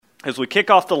as we kick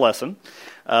off the lesson,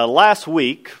 last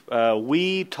week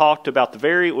we talked about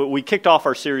we kicked off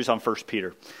our series on 1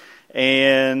 Peter.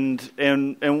 And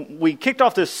we kicked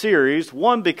off this series,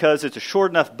 one, because it's a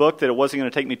short enough book that it wasn't going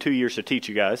to take me 2 years to teach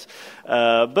you guys.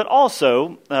 But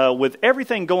also, with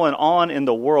everything going on in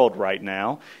the world right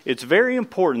now, it's very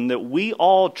important that we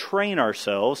all teach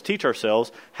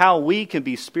ourselves how we can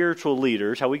be spiritual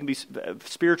leaders, how we can be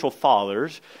spiritual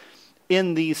fathers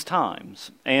in these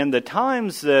times. And the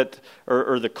times that,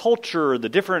 or the culture, or the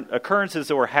different occurrences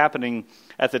that were happening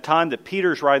at the time that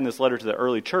Peter's writing this letter to the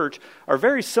early church are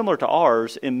very similar to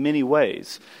ours in many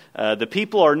ways.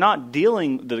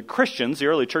 The Christians, the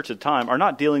early church at the time, are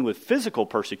not dealing with physical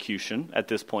persecution at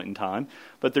this point in time,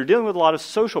 but they're dealing with a lot of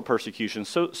social persecution,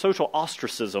 social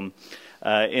ostracism,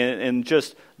 and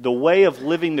just the way of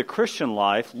living the Christian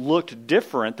life looked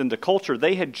different than the culture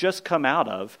they had just come out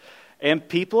of. And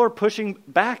people are pushing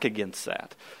back against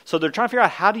that. So they're trying to figure out,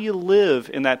 how do you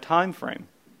live in that time frame?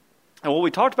 And what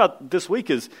we talked about this week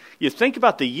is, you think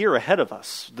about the year ahead of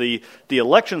us, the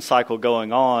election cycle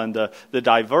going on, the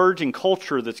diverging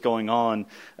culture that's going on.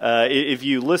 If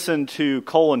you listen to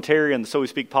Cole and Terry on the So We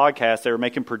Speak podcast, they were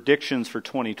making predictions for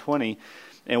 2020.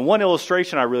 And one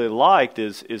illustration I really liked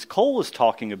is Cole was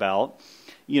talking about,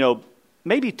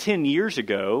 maybe 10 years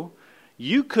ago,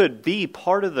 you could be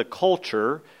part of the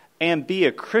culture and be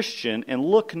a Christian and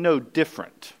look no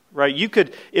different. Right? You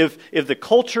could, if the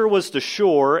culture was the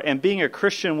shore and being a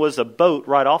Christian was a boat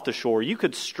right off the shore, you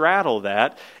could straddle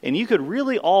that and you could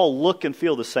really all look and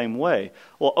feel the same way.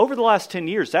 Well, over the last 10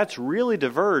 years, that's really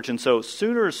diverged, and so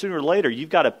sooner or later, you've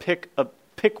got to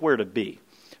pick where to be,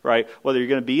 right? Whether you're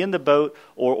going to be in the boat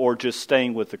or just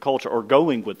staying with the culture or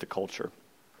going with the culture.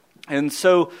 And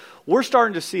so we're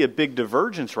starting to see a big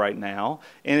divergence right now,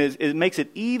 and it makes it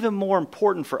even more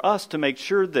important for us to make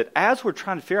sure that as we're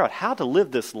trying to figure out how to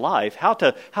live this life, how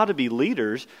to be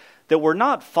leaders, that we're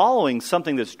not following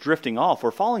something that's drifting off.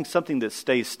 We're following something that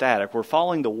stays static. We're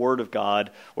following the Word of God.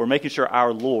 We're making sure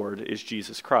our Lord is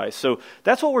Jesus Christ. So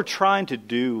that's what we're trying to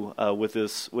do with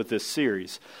this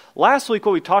series. Last week,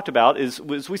 what we talked about is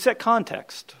we set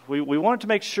context. We wanted to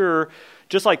make sure,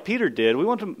 just like Peter did, we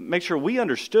want to make sure we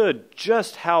understood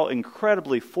just how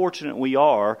incredibly fortunate we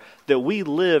are that we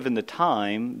live in the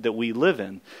time that we live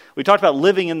in. We talked about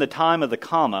living in the time of the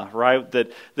comma, right?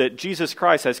 That Jesus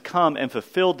Christ has come and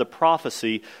fulfilled the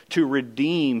prophecy to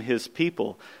redeem His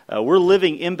people. We're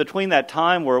living in between that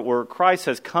time where Christ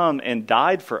has come and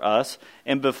died for us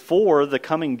and before the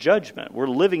coming judgment. We're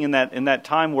living in that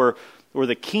time where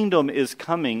the kingdom is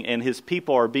coming and His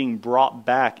people are being brought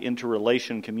back into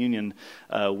communion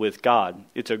with God.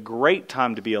 It's a great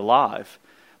time to be alive,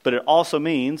 but it also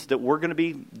means that we're going to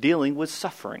be dealing with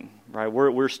suffering, right?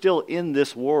 We're still in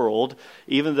this world,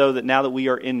 even though that now that we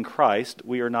are in Christ,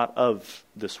 we are not of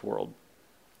this world.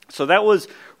 So that was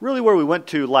really where we went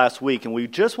to last week, and we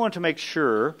just wanted to make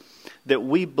sure that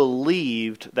we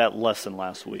believed that lesson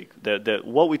last week, that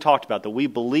what we talked about, that we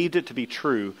believed it to be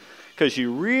true, because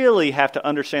you really have to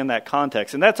understand that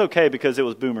context. And that's okay because it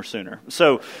was Boomer Sooner.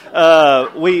 So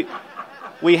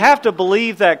we have to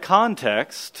believe that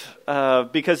context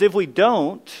because if we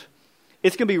don't,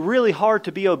 it's going to be really hard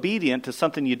to be obedient to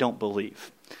something you don't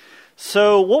believe.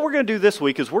 So what we're going to do this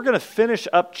week is we're going to finish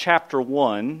up chapter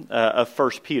 1 of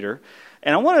 1 Peter.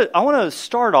 And I want to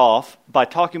start off by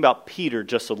talking about Peter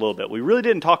just a little bit. We really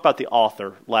didn't talk about the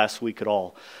author last week at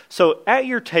all. So at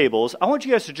your tables, I want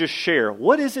you guys to just share,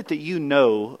 what is it that you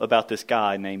know about this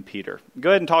guy named Peter? Go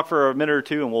ahead and talk for a minute or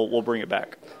two, and we'll bring it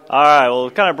back. All right,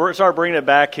 we'll kind of start bringing it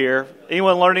back here.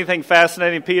 Anyone learn anything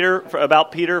fascinating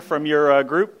about Peter from your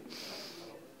group?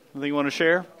 Anything you want to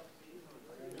share?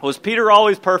 Was Peter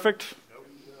always perfect?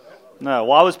 No.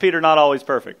 Why was Peter not always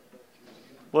perfect?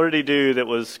 What did he do that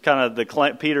was kind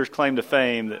of Peter's claim to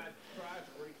fame? That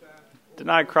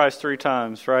denied Christ 3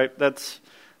 times, right? That's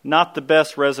not the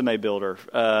best resume builder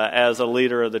as a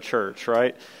leader of the church,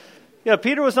 right? Yeah,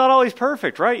 Peter was not always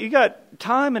perfect, right? You got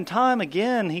time and time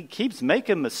again, he keeps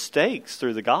making mistakes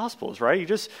through the Gospels, right?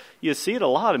 You see it a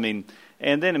lot. And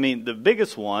then the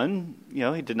biggest one,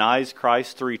 he denies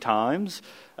Christ 3 times.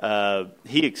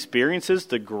 He experiences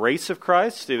the grace of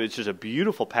Christ. It's just a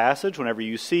beautiful passage whenever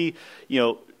you see,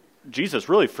 Jesus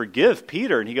really forgive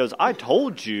Peter, and he goes, I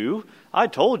told you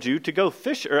to go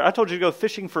fish, or I told you to go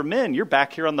fishing for men. You're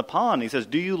back here on the pond. He says,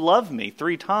 do you love me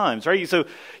 3 times, right? So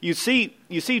you see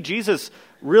Jesus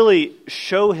really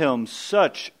show him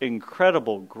such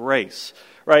incredible grace,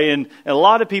 right? And a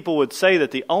lot of people would say that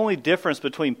the only difference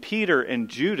between Peter and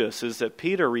Judas is that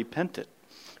Peter repented.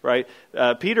 Right,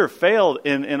 Peter failed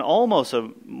in almost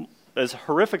as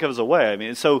horrific as a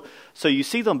way. So you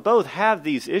see them both have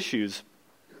these issues,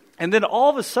 And then all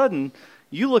of a sudden,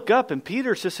 you look up and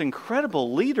Peter's this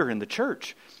incredible leader in the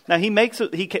church. Now he makes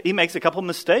a couple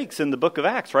mistakes in the book of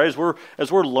Acts, right?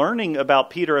 As we're learning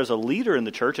about Peter as a leader in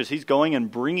the church, as he's going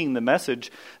and bringing the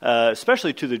message,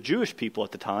 especially to the Jewish people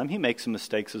at the time, he makes some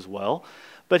mistakes as well.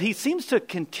 But he seems to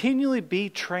continually be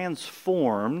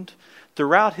transformed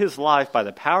throughout his life by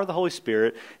the power of the Holy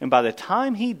Spirit, and by the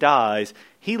time he dies,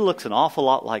 he looks an awful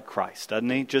lot like Christ, doesn't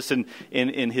he? Just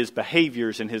in his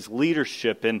behaviors and his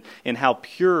leadership and in how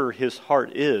pure his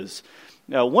heart is.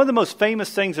 Now, one of the most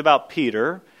famous things about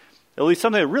Peter, at least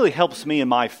something that really helps me in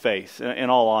my faith, in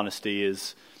all honesty,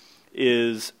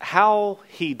 is how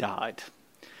he died.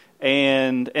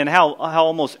 And how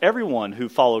almost everyone who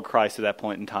followed Christ at that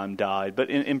point in time died. But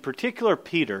in particular,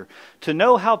 Peter, to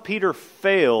know how Peter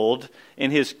failed in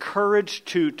his courage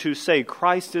to say,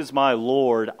 Christ is my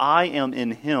Lord, I am in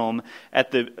him,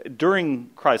 during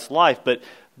Christ's life,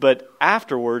 but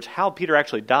afterwards, how Peter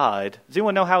actually died. Does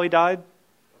anyone know how he died?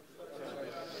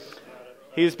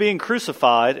 He was being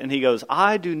crucified, and he goes,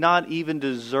 I do not even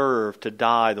deserve to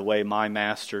die the way my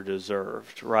master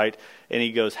deserved, right? And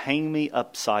he goes, hang me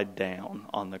upside down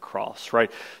on the cross,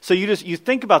 right? So you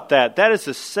think about that. That is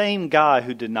the same guy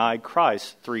who denied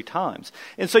Christ 3 times.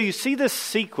 And so you see this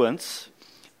sequence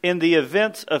in the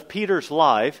events of Peter's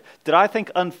life that I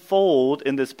think unfold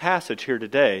in this passage here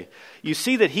today. You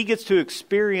see that he gets to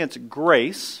experience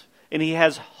grace, and he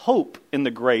has hope in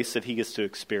the grace that he gets to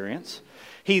experience.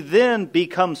 He then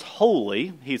becomes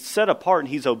holy. He's set apart and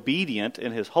he's obedient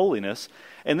in his holiness.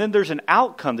 And then there's an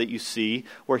outcome that you see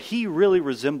where he really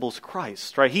resembles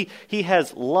Christ, right? He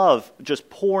has love just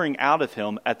pouring out of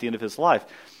him at the end of his life.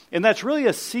 And that's really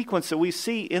a sequence that we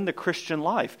see in the Christian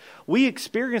life. We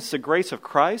experience the grace of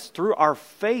Christ. Through our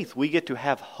faith, we get to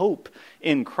have hope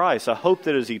in Christ, a hope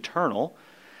that is eternal.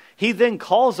 He then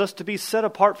calls us to be set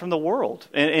apart from the world,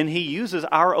 and he uses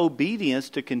our obedience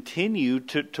to continue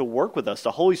to work with us. The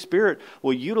Holy Spirit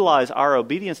will utilize our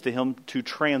obedience to him to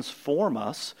transform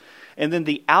us, and then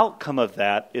the outcome of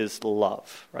that is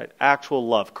love, right? Actual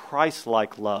love,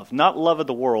 Christ-like love. Not love of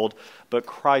the world, but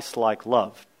Christ-like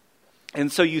love. And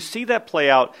so you see that play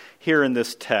out here in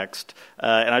this text.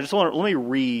 And I just let me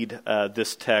read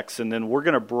this text, and then we're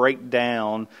going to break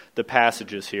down the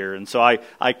passages here. And so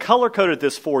I color-coded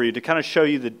this for you to kind of show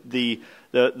you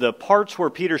the parts where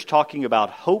Peter's talking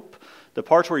about hope, the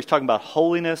parts where he's talking about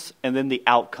holiness, and then the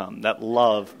outcome, that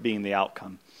love being the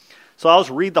outcome. So I'll just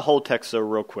read the whole text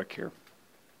real quick here.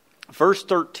 Verse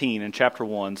 13 in chapter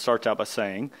 1 starts out by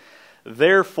saying,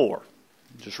 therefore,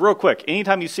 just real quick,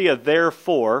 anytime you see a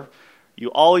therefore, you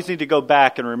always need to go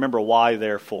back and remember why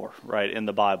therefore, right, in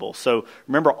the Bible. So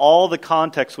remember all the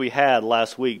context we had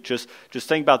last week. Just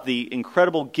think about the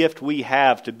incredible gift we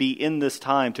have to be in this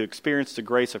time to experience the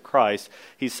grace of Christ.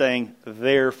 He's saying,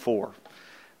 therefore.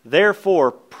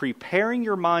 Therefore, preparing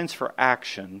your minds for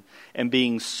action and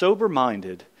being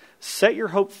sober-minded, set your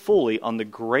hope fully on the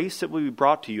grace that will be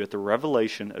brought to you at the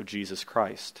revelation of Jesus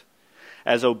Christ.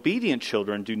 As obedient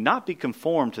children, do not be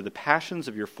conformed to the passions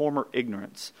of your former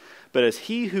ignorance, but as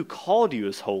he who called you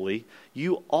is holy,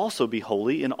 you also be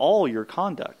holy in all your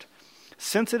conduct.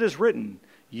 Since it is written,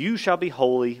 you shall be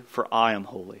holy, for I am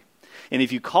holy. And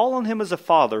if you call on him as a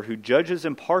father who judges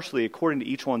impartially according to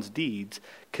each one's deeds,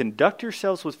 conduct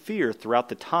yourselves with fear throughout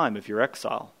the time of your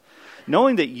exile,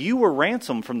 knowing that you were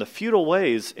ransomed from the futile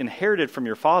ways inherited from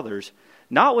your fathers,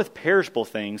 not with perishable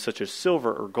things such as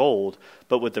silver or gold,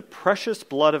 but with the precious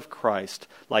blood of Christ,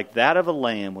 like that of a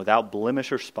lamb without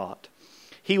blemish or spot.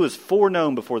 He was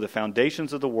foreknown before the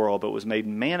foundations of the world, but was made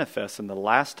manifest in the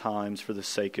last times for the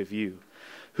sake of you,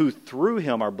 who through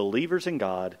him are believers in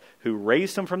God, who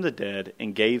raised him from the dead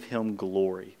and gave him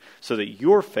glory, so that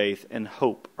your faith and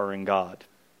hope are in God.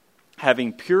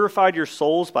 Having purified your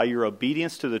souls by your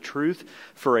obedience to the truth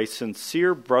for a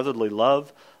sincere brotherly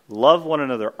love, love one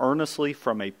another earnestly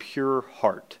from a pure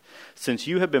heart, since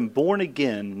you have been born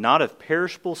again, not of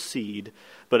perishable seed,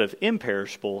 but of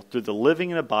imperishable, through the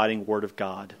living and abiding Word of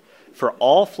God. For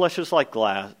all flesh is like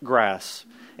grass,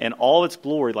 and all its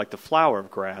glory like the flower of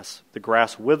grass. The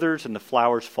grass withers and the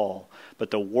flowers fall,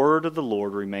 but the word of the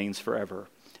Lord remains forever.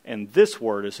 And this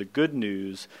word is the good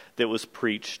news that was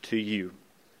preached to you.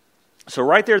 So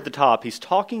right there at the top, he's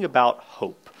talking about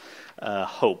hope.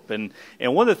 Hope. And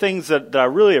one of the things that I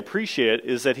really appreciate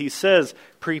is that he says,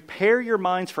 prepare your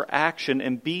minds for action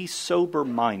and be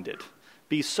sober-minded.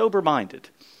 Be sober-minded.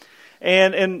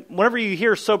 And whenever you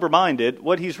hear sober-minded,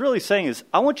 what he's really saying is,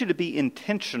 I want you to be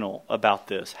intentional about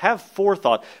this. Have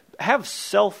forethought. have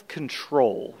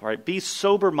self-control, right? Be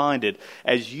sober-minded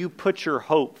as you put your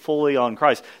hope fully on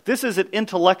Christ. This is an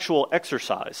intellectual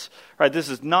exercise, right? This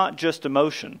is not just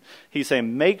emotion. He's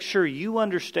saying, make sure you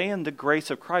understand the grace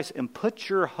of Christ and put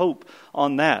your hope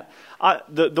on that.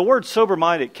 The word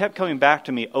sober-minded kept coming back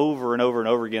to me over and over and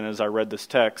over again as I read this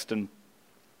text.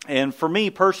 And for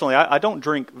me personally, I don't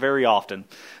drink very often,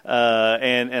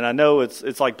 and I know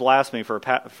it's like blasphemy for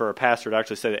a pastor to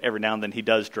actually say that every now and then he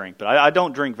does drink, but I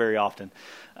don't drink very often.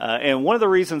 And one of the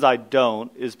reasons I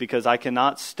don't is because I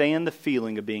cannot stand the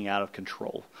feeling of being out of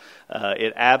control.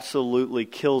 It absolutely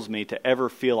kills me to ever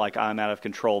feel like I'm out of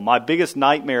control. My biggest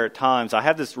nightmare at times, I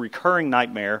have this recurring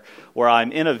nightmare where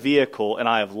I'm in a vehicle and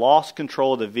I have lost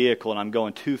control of the vehicle and I'm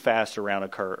going too fast around a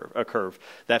curve.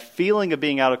 That feeling of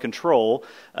being out of control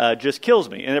just kills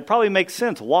me. And it probably makes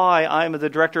sense why I'm the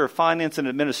director of finance and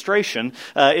administration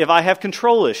if I have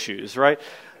control issues, right?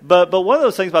 But one of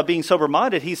those things about being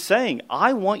sober-minded, he's saying,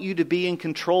 I want you to be in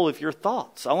control of your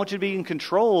thoughts. I want you to be in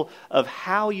control of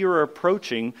how you're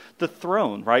approaching the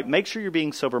throne, right? Make sure you're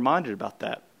being sober-minded about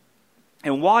that.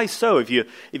 And why so? If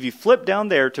you flip down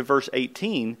there to verse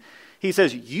 18, he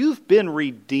says, you've been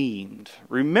redeemed.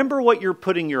 Remember what you're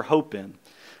putting your hope in.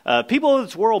 People of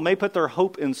this world may put their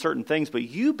hope in certain things, but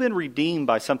you've been redeemed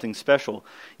by something special.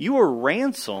 You were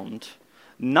ransomed,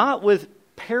 not with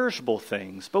perishable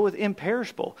things, but with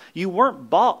imperishable. You weren't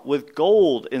bought with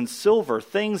gold and silver,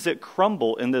 things that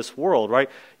crumble in this world, right?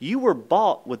 You were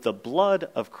bought with the blood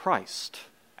of Christ.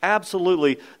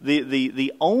 Absolutely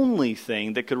the only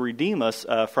thing that could redeem us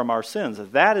from our sins.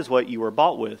 That is what you were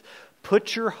bought with.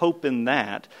 Put your hope in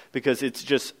that, because it's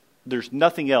just, there's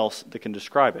nothing else that can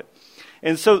describe it.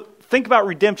 And so think about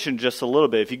redemption just a little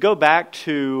bit. If you go back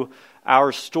to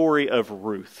our story of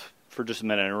Ruth for just a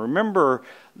minute, and remember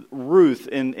Ruth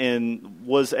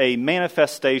was a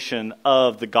manifestation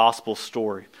of the gospel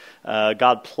story.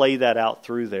 God played that out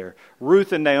through there.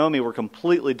 Ruth and Naomi were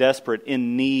completely desperate,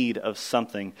 in need of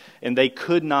something, and they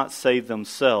could not save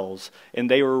themselves. And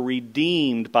they were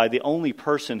redeemed by the only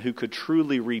person who could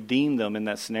truly redeem them in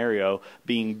that scenario,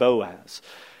 being Boaz.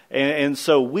 And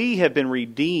so we have been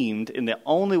redeemed in the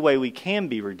only way we can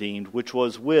be redeemed, which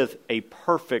was with a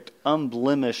perfect,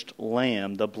 unblemished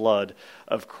lamb, the blood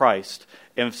of Christ.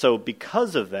 And so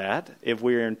because of that, if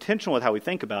we're intentional with how we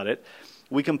think about it,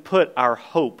 we can put our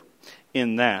hope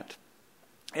in that.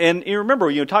 And you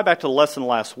remember, tie back to the lesson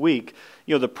last week,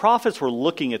 the prophets were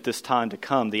looking at this time to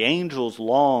come. The angels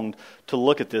longed to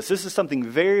look at this. This is something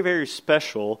very, very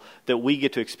special that we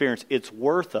get to experience. It's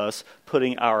worth us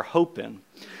putting our hope in.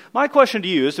 My question to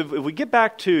you is, if we get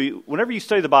back to, whenever you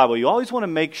study the Bible, you always want to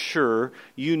make sure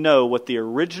you know what the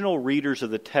original readers of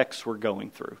the text were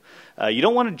going through. You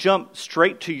don't want to jump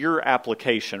straight to your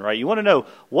application, right? You want to know,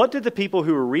 what did the people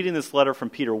who were reading this letter from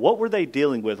Peter, what were they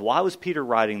dealing with? Why was Peter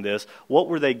writing this? What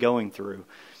were they going through?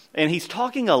 And he's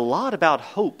talking a lot about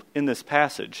hope in this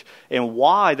passage and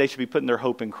why they should be putting their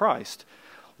hope in Christ.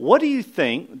 What do you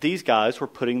think these guys were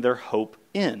putting their hope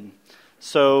in?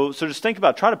 So just think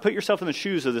about, try to put yourself in the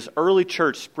shoes of this early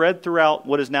church spread throughout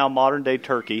what is now modern-day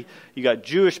Turkey. You got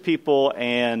Jewish people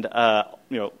and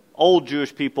old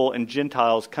Jewish people and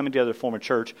Gentiles coming together to form a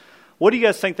church. What do you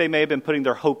guys think they may have been putting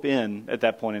their hope in at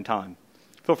that point in time?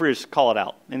 Feel free to just call it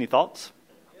out. Any thoughts?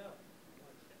 Yeah,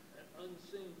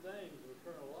 unseen things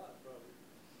return a lot, probably.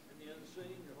 In the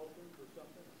unseen, you're hoping for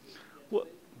something.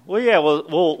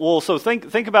 So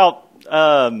think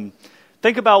about.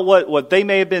 Think about what they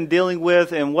may have been dealing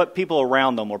with and what people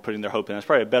around them were putting their hope in. That's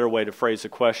probably a better way to phrase the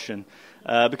question.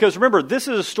 Because remember, this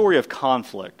is a story of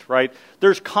conflict, right?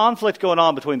 There's conflict going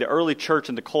on between the early church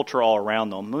and the culture all around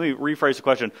them. Let me rephrase the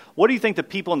question. What do you think the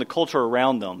people in the culture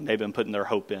around them may have been putting their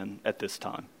hope in at this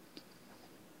time?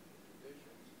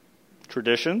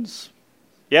 Traditions?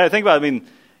 Yeah, think about it.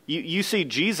 You see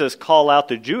Jesus call out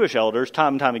the Jewish elders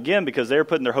time and time again because they're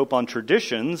putting their hope on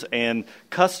traditions and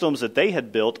customs that they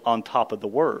had built on top of the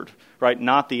Word, right?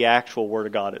 Not the actual Word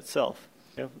of God itself.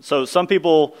 Yeah. So some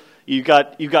people, you've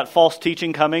got false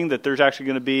teaching coming that there's actually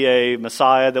going to be a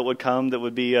Messiah that would come that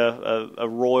would be a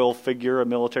royal figure, a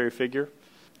military figure.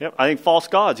 Yep. I think false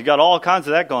gods. You got all kinds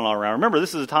of that going on around. Remember,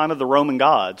 this is a time of the Roman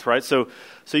gods, right? So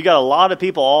you got a lot of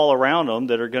people all around them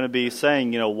that are going to be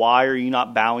saying, why are you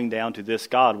not bowing down to this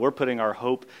God? We're putting our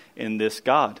hope in this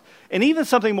God. And even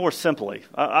something more simply,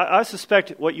 I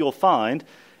suspect what you'll find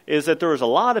is that there was a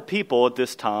lot of people at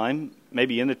this time,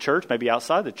 maybe in the church, maybe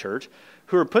outside the church,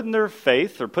 who are putting their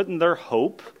faith or putting their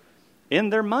hope in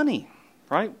their money,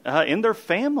 right? In their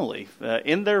family,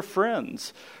 in their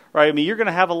friends. Right? You're going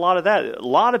to have a lot of that. A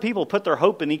lot of people put their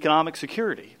hope in economic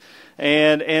security.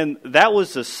 And that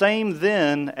was the same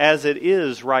then as it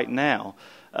is right now.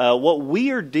 what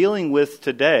we are dealing with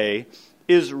today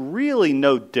is really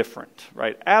no different,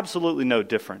 right? Absolutely no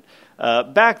different.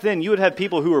 Back then, you would have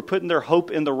people who were putting their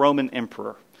hope in the Roman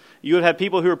emperor. You would have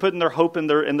people who were putting their hope in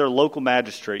their local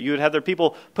magistrate. You would have their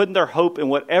people putting their hope in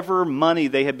whatever money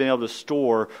they had been able to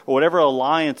store or whatever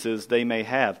alliances they may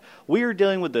have. We are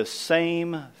dealing with the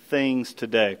same things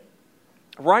today.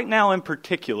 Right now in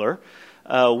particular,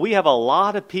 we have a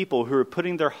lot of people who are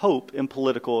putting their hope in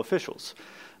political officials.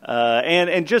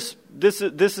 And just this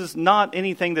is not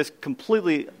anything that's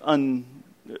completely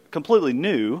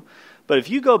new. But if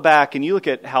you go back and you look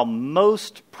at how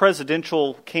most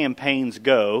presidential campaigns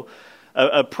go,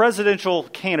 a presidential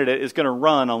candidate is going to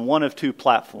run on one of two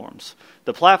platforms.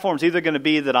 The platform's either going to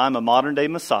be that I'm a modern-day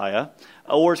Messiah,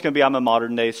 or it's going to be I'm a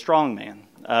modern-day strongman.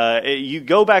 You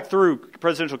go back through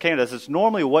presidential candidates, it's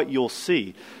normally what you'll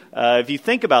see. If you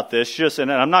think about this,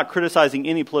 and I'm not criticizing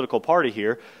any political party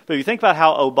here, but if you think about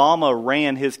how Obama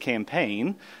ran his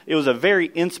campaign, it was a very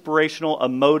inspirational,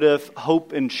 emotive,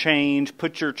 hope and change,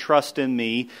 put your trust in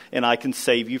me, and I can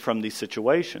save you from these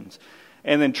situations.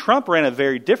 And then Trump ran a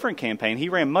very different campaign. He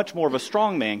ran much more of a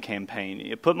strongman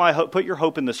campaign. Put your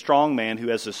hope in the strongman who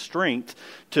has the strength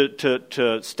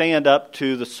to stand up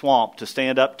to the swamp, to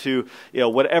stand up to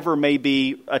whatever may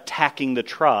be attacking the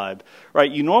tribe. Right?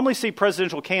 You normally see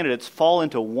presidential candidates fall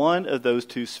into one of those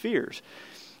two spheres.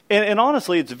 And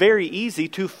honestly, it's very easy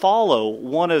to follow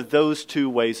one of those two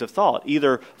ways of thought.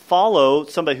 Either follow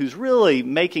somebody who's really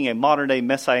making a modern-day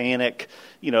messianic,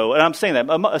 and I'm saying that,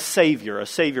 a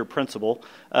savior principle,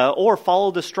 or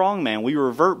follow the strong man. We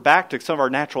revert back to some of our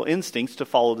natural instincts to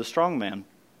follow the strong man.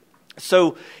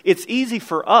 So it's easy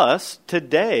for us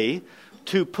today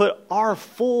to put our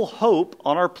full hope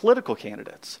on our political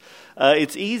candidates.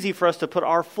 It's easy for us to put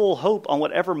our full hope on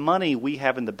whatever money we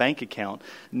have in the bank account.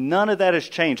 None of that has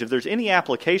changed. If there's any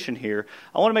application here,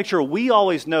 I want to make sure we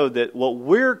always know that what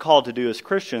we're called to do as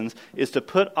Christians is to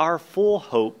put our full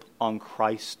hope on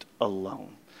Christ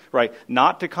alone. Right?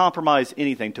 Not to compromise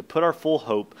anything, to put our full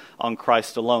hope on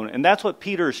Christ alone. And that's what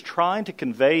Peter is trying to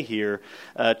convey here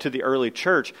to the early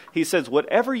church. He says,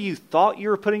 whatever you thought you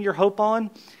were putting your hope on,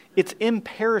 it's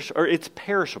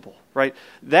perishable, right?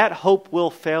 That hope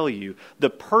will fail you. The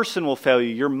person will fail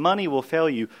you. Your money will fail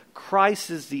you. Christ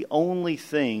is the only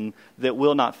thing that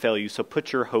will not fail you, so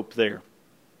put your hope there.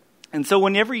 And so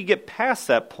whenever you get past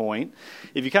that point,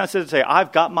 if you kind of sit and say,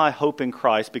 I've got my hope in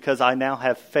Christ because I now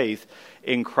have faith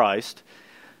in Christ,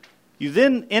 you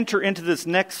then enter into this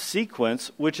next sequence,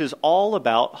 which is all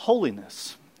about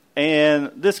holiness.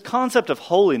 And this concept of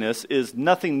holiness is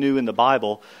nothing new in the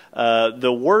Bible.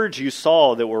 The words you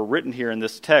saw that were written here in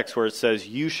this text where it says,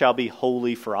 you shall be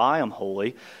holy for I am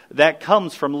holy, that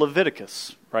comes from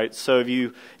Leviticus, right? So if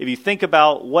you think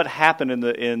about what happened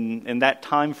in that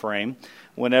time frame,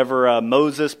 whenever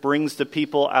Moses brings the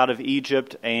people out of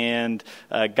Egypt and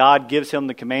God gives him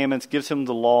the commandments, gives him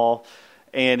the law,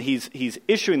 and he's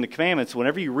issuing the commandments,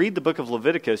 whenever you read the book of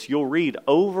Leviticus, you'll read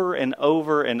over and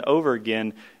over and over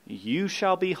again, you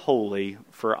shall be holy,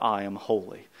 for I am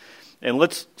holy. And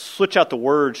let's switch out the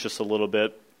words just a little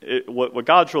bit. What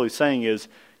God's really saying is,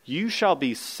 you shall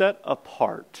be set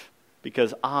apart,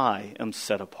 because I am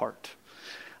set apart.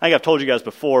 I think I've told you guys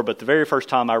before, but the very first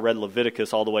time I read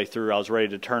Leviticus all the way through, I was ready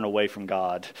to turn away from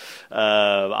God.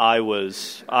 I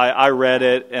read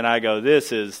it and I go,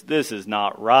 this is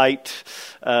not right.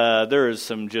 There is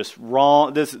some just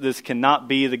wrong. This cannot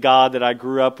be the God that I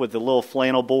grew up with the little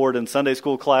flannel board in Sunday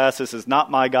school class. This is not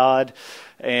my God.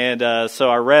 And so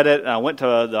I read it, and I went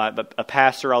to a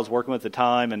pastor I was working with at the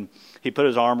time, and he put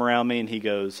his arm around me and he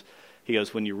goes,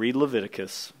 when you read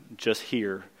Leviticus, just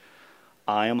hear,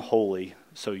 I am holy,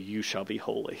 so you shall be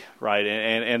holy, right?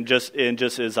 And just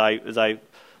as I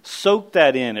soaked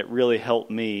that in, it really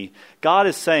helped me. God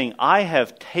is saying, I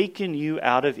have taken you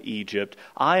out of Egypt.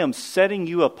 I am setting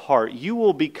you apart. You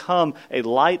will become a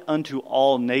light unto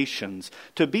all nations.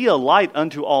 To be a light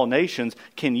unto all nations,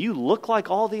 can you look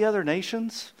like all the other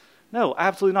nations? No,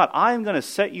 absolutely not. I am going to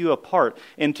set you apart.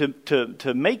 And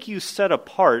to make you set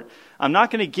apart, I'm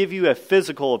not going to give you a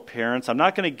physical appearance. I'm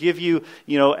not going to give you,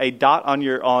 a dot on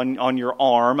your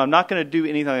arm. I'm not going to do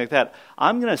anything like that.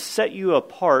 I'm going to set you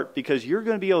apart because you're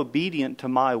going to be obedient to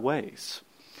my ways.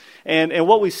 And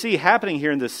what we see happening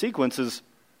here in this sequence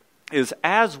is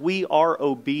as we are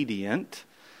obedient,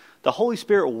 the Holy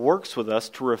Spirit works with us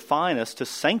to refine us, to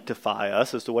sanctify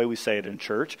us, is the way we say it in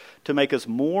church, to make us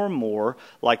more and more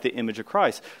like the image of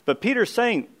Christ. But Peter's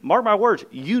saying, mark my words,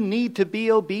 you need to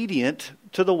be obedient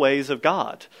to the ways of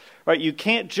God. Right? You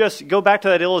can't just go back to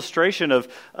that illustration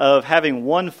of having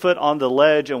one foot on the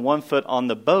ledge and one foot on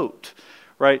the boat.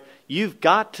 right? You've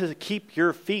got to keep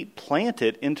your feet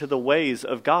planted into the ways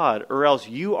of God, or else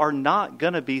you are not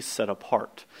going to be set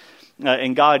apart.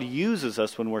 And God uses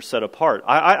us when we're set apart.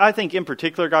 I think in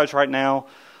particular, guys, right now,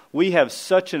 we have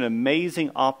such an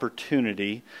amazing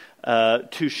opportunity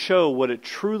to show what it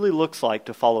truly looks like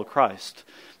to follow Christ.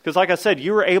 Because like I said,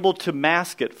 you were able to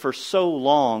mask it for so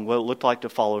long what it looked like to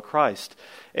follow Christ.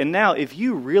 And now, if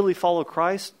you really follow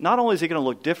Christ, not only is it going to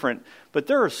look different, but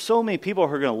there are so many people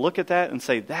who are going to look at that and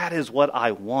say, that is what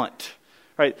I want.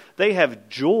 Right? They have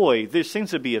joy. There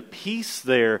seems to be a peace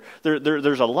there.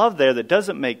 There's a love there that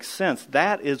doesn't make sense.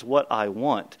 That is what I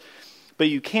want. But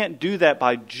you can't do that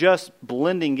by just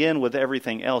blending in with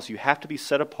everything else. You have to be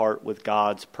set apart with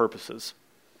God's purposes.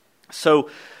 So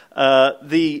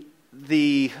the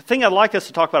thing I'd like us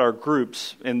to talk about our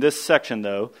groups in this section,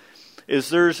 though, is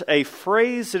there's a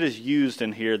phrase that is used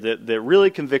in here that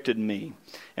really convicted me.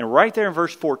 And right there in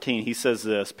verse 14, he says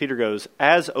this. Peter goes,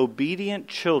 "As obedient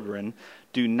children,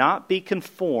 do not be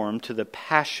conformed to the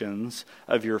passions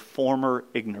of your former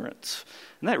ignorance."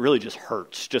 And that really just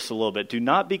hurts just a little bit. Do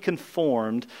not be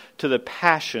conformed to the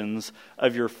passions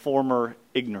of your former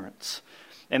ignorance.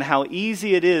 And how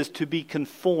easy it is to be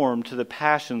conformed to the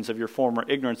passions of your former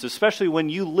ignorance, especially when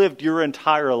you lived your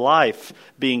entire life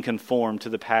being conformed to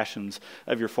the passions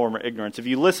of your former ignorance. If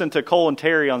you listen to Cole and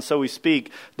Terry on So We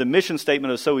Speak, the mission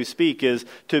statement of So We Speak is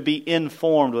to be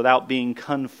informed without being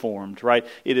conformed, right?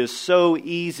 It is so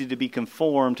easy to be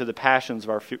conformed to the passions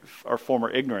of our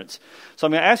former ignorance. So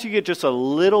I'm going to ask you to get just a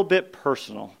little bit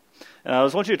personal. And I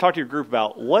just want you to talk to your group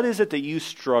about what is it that you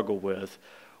struggle with,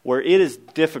 where it is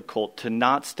difficult to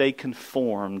not stay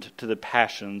conformed to the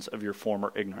passions of your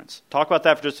former ignorance. Talk about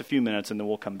that for just a few minutes, and then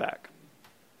we'll come back.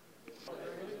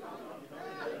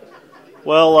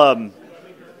 Well, I'm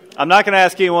not going to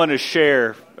ask anyone to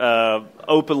share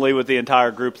openly with the entire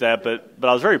group that, but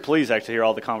I was very pleased actually to hear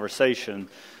all the conversation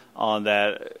on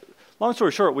that. Long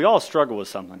story short, we all struggle with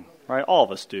something, right? All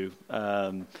of us do.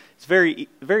 It's very,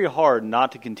 very hard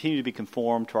not to continue to be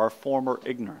conformed to our former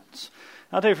ignorance.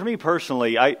 I'll tell you, for me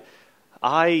personally, I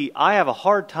have a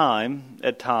hard time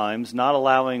at times not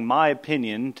allowing my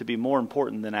opinion to be more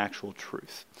important than actual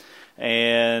truth.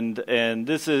 And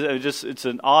this is just, it's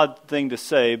an odd thing to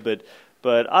say, but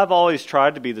I've always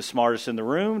tried to be the smartest in the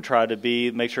room, tried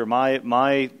to make sure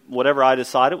my whatever I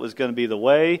decided was going to be the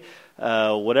way,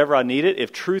 whatever I needed.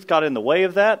 If truth got in the way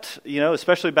of that,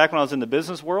 especially back when I was in the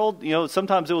business world,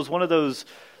 sometimes it was one of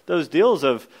those deals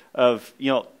of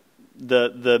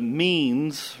the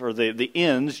means or the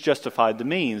ends justified the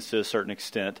means to a certain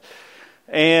extent.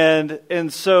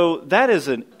 And so that is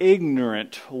an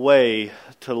ignorant way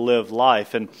to live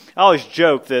life. And I always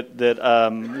joke that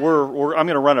I'm going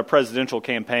to run a presidential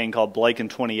campaign called Blake in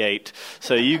 28.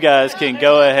 So you guys can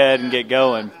go ahead and get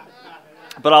going.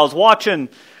 But I was watching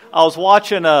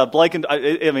Blake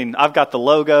and I've got the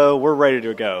logo. We're ready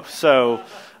to go. So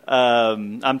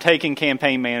I'm taking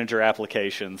campaign manager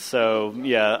applications. So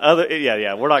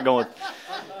we're not going.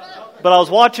 But I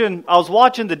was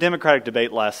watching the Democratic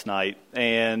debate last night,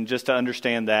 and just to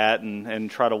understand that and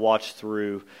try to watch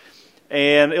through.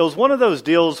 And it was one of those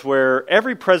deals where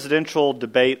every presidential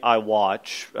debate I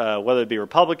watch, whether it be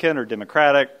Republican or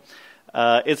Democratic,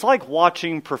 it's like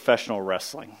watching professional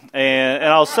wrestling. And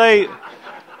I'll say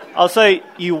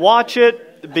you watch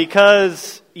it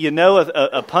because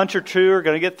a punch or two are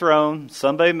going to get thrown,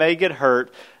 somebody may get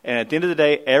hurt, and at the end of the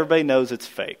day, everybody knows it's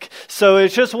fake. So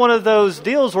it's just one of those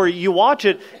deals where you watch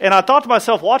it, and I thought to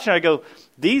myself watching it, I go,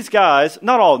 these guys,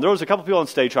 not all, there was a couple people on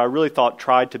stage who I really thought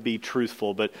tried to be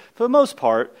truthful, but for the most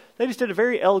part, they just did a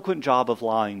very eloquent job of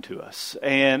lying to us.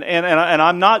 And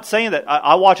I'm not saying that.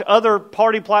 I watch other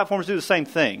party platforms do the same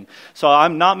thing. So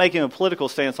I'm not making a political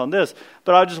stance on this,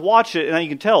 but I just watch it, and you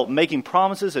can tell, making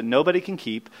promises that nobody can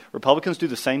keep. Republicans do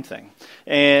the same thing.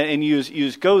 And you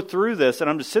just go through this, and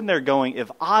I'm just sitting there going, if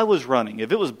I was running,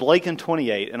 if it was Blake in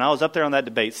 28, and I was up there on that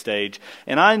debate stage,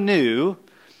 and I knew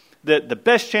that the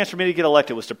best chance for me to get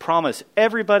elected was to promise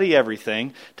everybody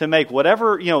everything, to make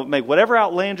whatever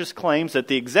outlandish claims that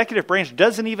the executive branch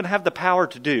doesn't even have the power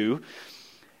to do,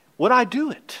 would I do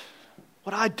it?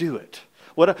 Would I do it?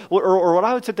 Or would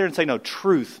I would sit there and say, no,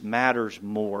 truth matters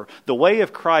more. The way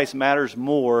of Christ matters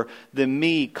more than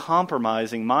me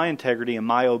compromising my integrity and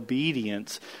my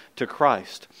obedience to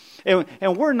Christ. And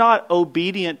we're not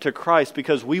obedient to Christ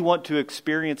because we want to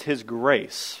experience His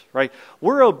grace, right?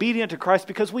 We're obedient to Christ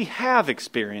because we have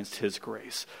experienced His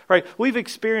grace, right? We've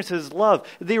experienced His love.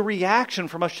 The reaction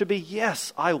from us should be,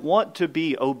 yes, I want to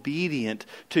be obedient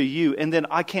to you. And then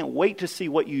I can't wait to see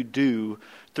what you do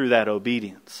through that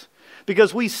obedience.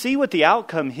 Because we see what the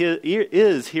outcome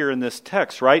is here in this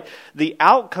text, right? The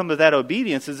outcome of that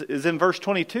obedience is in verse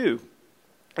 22.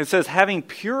 It says, having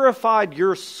purified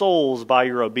your souls by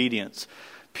your obedience.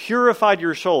 Purified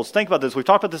your souls. Think about this. We've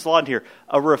talked about this a lot in here.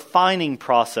 A refining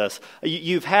process.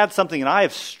 You've had something, and I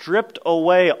have stripped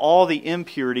away all the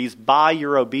impurities by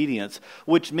your obedience,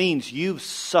 which means you've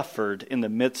suffered in the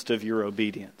midst of your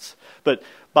obedience. But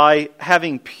by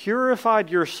having purified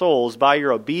your souls by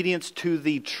your obedience to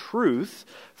the truth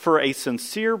for a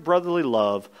sincere brotherly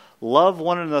love, love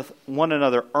one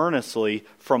another earnestly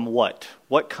from what?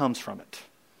 What comes from it?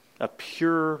 A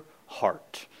pure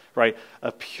heart, right?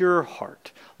 A pure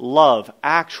heart. Love,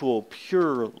 actual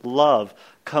pure love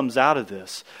comes out of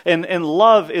this. And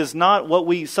love is not what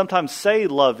we sometimes say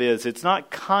love is. It's not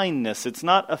kindness. It's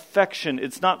not affection.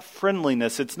 It's not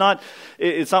friendliness. It's not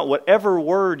whatever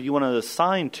word you want to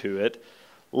assign to it.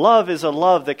 Love is a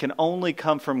love that can only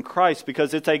come from Christ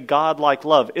because it's a God-like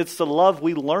love. It's the love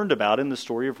we learned about in the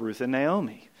story of Ruth and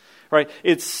Naomi. Right?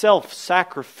 It's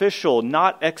self-sacrificial,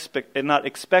 not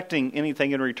expecting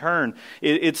anything in return.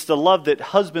 It's the love that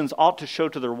husbands ought to show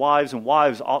to their wives and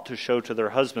wives ought to show to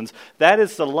their husbands. That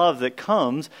is the love that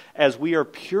comes as we are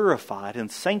purified and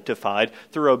sanctified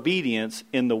through obedience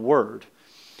in the Word.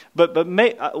 But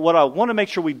what I want to make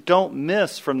sure we don't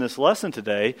miss from this lesson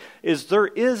today is there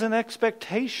is an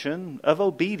expectation of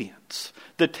obedience.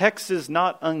 The text is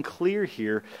not unclear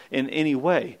here in any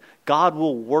way. God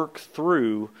will work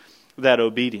through that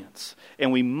obedience.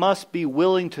 And we must be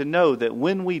willing to know that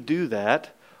when we do that,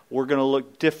 we're going to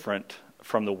look different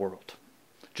from the world.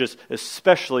 Just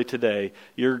especially today,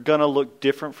 you're going to look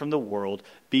different from the world.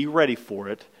 Be ready for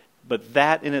it. But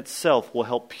that in itself will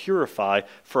help purify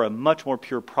for a much more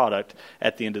pure product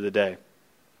at the end of the day.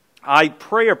 I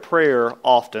pray a prayer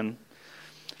often,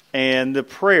 and the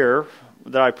prayer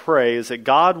that I pray is that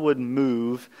God would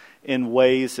move in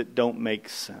ways that don't make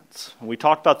sense. We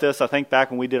talked about this, I think,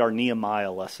 back when we did our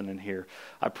Nehemiah lesson in here.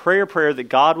 I pray a prayer that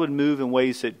God would move in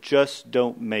ways that just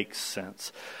don't make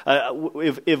sense.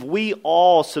 If we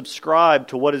all subscribe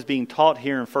to what is being taught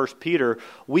here in 1 Peter,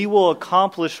 we will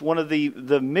accomplish one of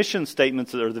the mission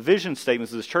statements or the vision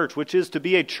statements of this church, which is to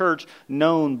be a church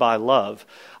known by love.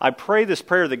 I pray this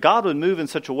prayer that God would move in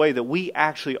such a way that we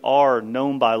actually are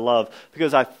known by love,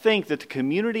 because I think that the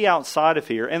community outside of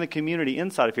here and the community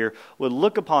inside of here would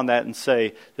look upon that and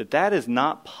say that that is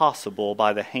not possible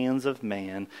by the hands of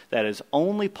man. That is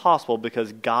only possible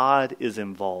because God is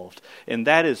involved. And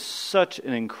that is such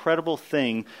an incredible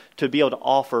thing to be able to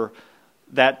offer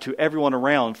that to everyone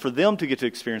around, for them to get to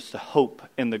experience the hope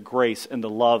and the grace and the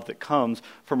love that comes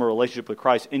from a relationship with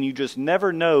Christ. And you just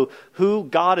never know who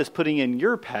God is putting in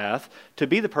your path to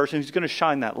be the person who's going to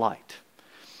shine that light.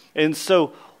 And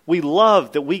so we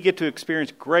love that we get to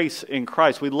experience grace in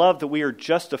Christ. We love that we are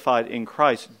justified in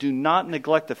Christ. Do not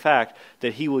neglect the fact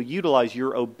that He will utilize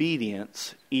your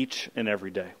obedience each and every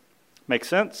day. Make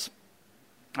sense?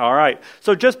 All right.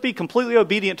 So just be completely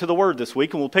obedient to the Word this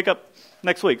week, and we'll pick up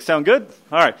next week. Sound good?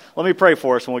 All right. Let me pray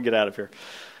for us and we'll get out of here.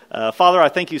 Father, I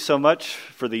thank you so much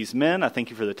for these men. I thank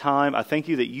you for the time. I thank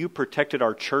you that you protected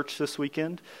our church this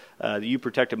weekend, that you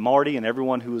protected Marty and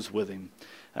everyone who was with him.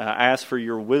 I ask for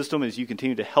your wisdom as you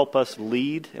continue to help us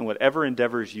lead in whatever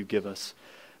endeavors you give us.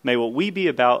 May what we be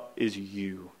about is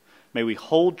you. May we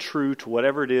hold true to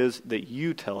whatever it is that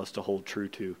you tell us to hold true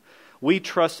to. We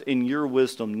trust in your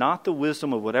wisdom, not the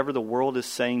wisdom of whatever the world is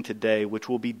saying today, which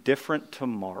will be different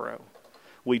tomorrow.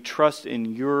 We trust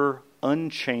in your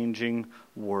unchanging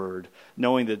word,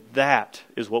 knowing that that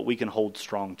is what we can hold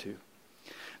strong to.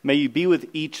 May you be with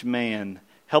each man.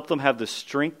 Help them have the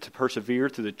strength to persevere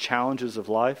through the challenges of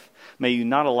life. May you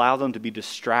not allow them to be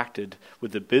distracted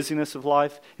with the busyness of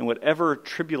life and whatever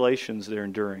tribulations they're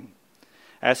enduring.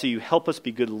 I ask that you help us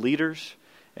be good leaders,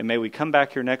 and may we come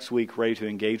back here next week ready to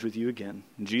engage with you again.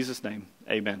 In Jesus' name,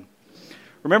 amen.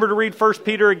 Remember to read 1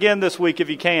 Peter again this week if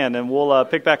you can, and we'll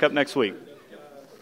pick back up next week.